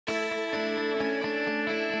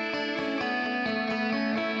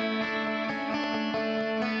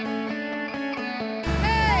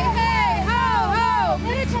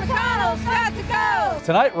to go!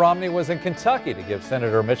 Tonight, Romney was in Kentucky to give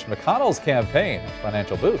Senator Mitch McConnell's campaign a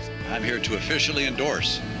financial boost. I'm here to officially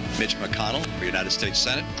endorse Mitch McConnell for United States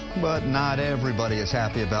Senate. But not everybody is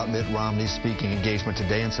happy about Mitt Romney's speaking engagement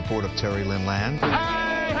today in support of Terri Lynn Land.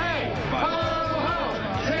 Hey, hey! Ho,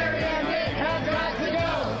 ho! Terri and Mitt have got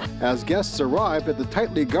to go! As guests arrived at the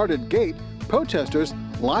tightly guarded gate, protesters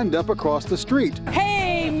lined up across the street.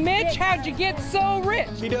 Hey, Mitch, how'd you get so rich?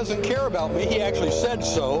 He doesn't care about me. He actually said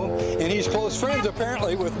so. And he's close friends,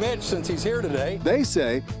 apparently, with Mitch since he's here today. They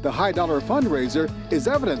say the high-dollar fundraiser is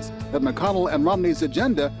evidence that McConnell and Romney's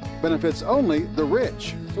agenda benefits only the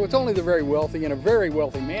rich. So it's only the very wealthy in a very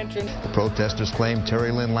wealthy mansion. The protesters claim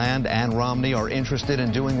Terri Lynn Land and Romney are interested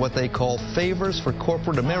in doing what they call favors for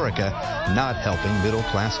corporate America, not helping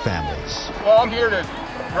middle-class families. Well, I'm here to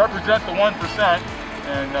represent the 1%.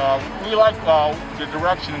 And we like the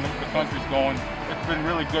direction the country's going. It's been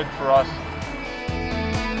really good for us.